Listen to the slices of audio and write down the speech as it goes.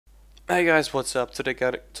Hey guys, what's up? Today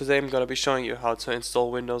I'm gonna be showing you how to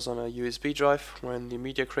install Windows on a USB drive when the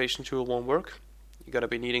media creation tool won't work. You're gonna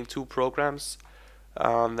be needing two programs,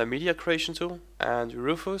 the media creation tool and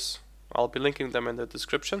Rufus. I'll be linking them in the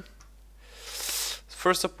description.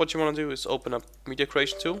 First up, what you want to do is open up media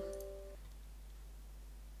creation tool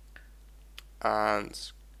and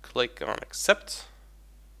click on accept.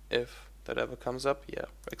 If that ever comes up, yeah,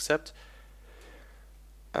 accept.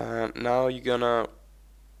 And now you're gonna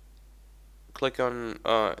click on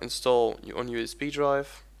install on USB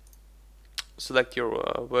drive, select your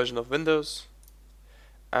version of Windows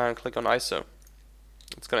and click on ISO.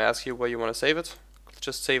 It's gonna ask you where you want to save it.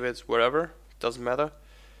 Just save it wherever, doesn't matter,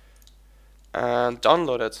 and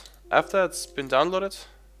download it. After it's been downloaded,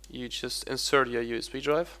 you just insert your USB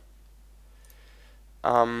drive.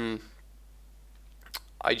 I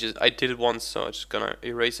did it once, so I'm just gonna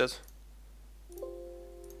erase it.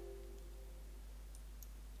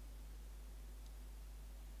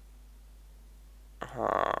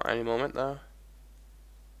 Any moment now.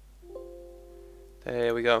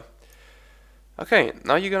 There we go. Okay,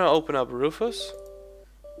 now you're gonna open up Rufus.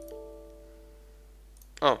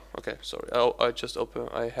 Oh, okay, sorry. Oh,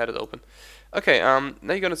 I had it open. Okay, now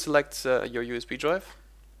you're gonna select your USB drive.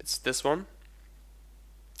 It's this one.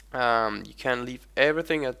 You can leave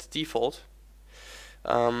everything at default.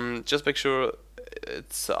 Just make sure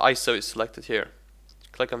it's ISO is selected here.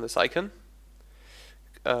 Click on this icon.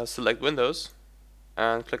 Select Windows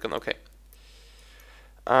and click on OK.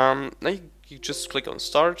 Now you just click on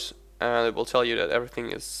Start, and it will tell you that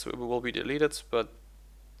everything will be deleted, but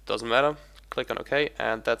doesn't matter. Click on OK,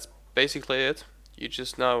 and that's basically it.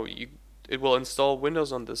 It will install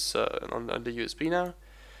Windows on this on the USB now,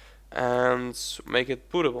 and make it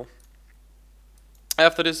bootable.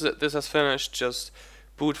 After this has finished, just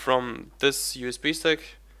boot from this USB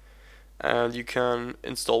stick, and you can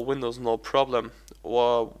install Windows no problem.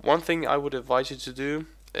 Well, one thing I would advise you to do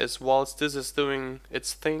is, whilst this is doing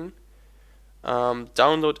its thing,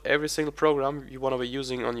 download every single program you want to be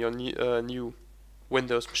using on your new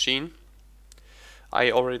Windows machine.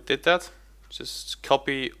 I already did that. Just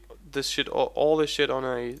copy this shit, all this shit, on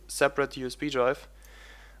a separate USB drive.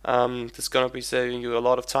 This is gonna be saving you a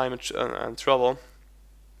lot of time and trouble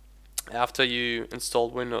after you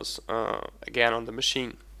installed Windows again on the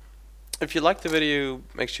machine. If you liked the video,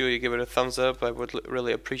 make sure you give it a thumbs up. I would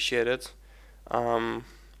really appreciate it. But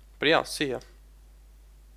yeah, see ya.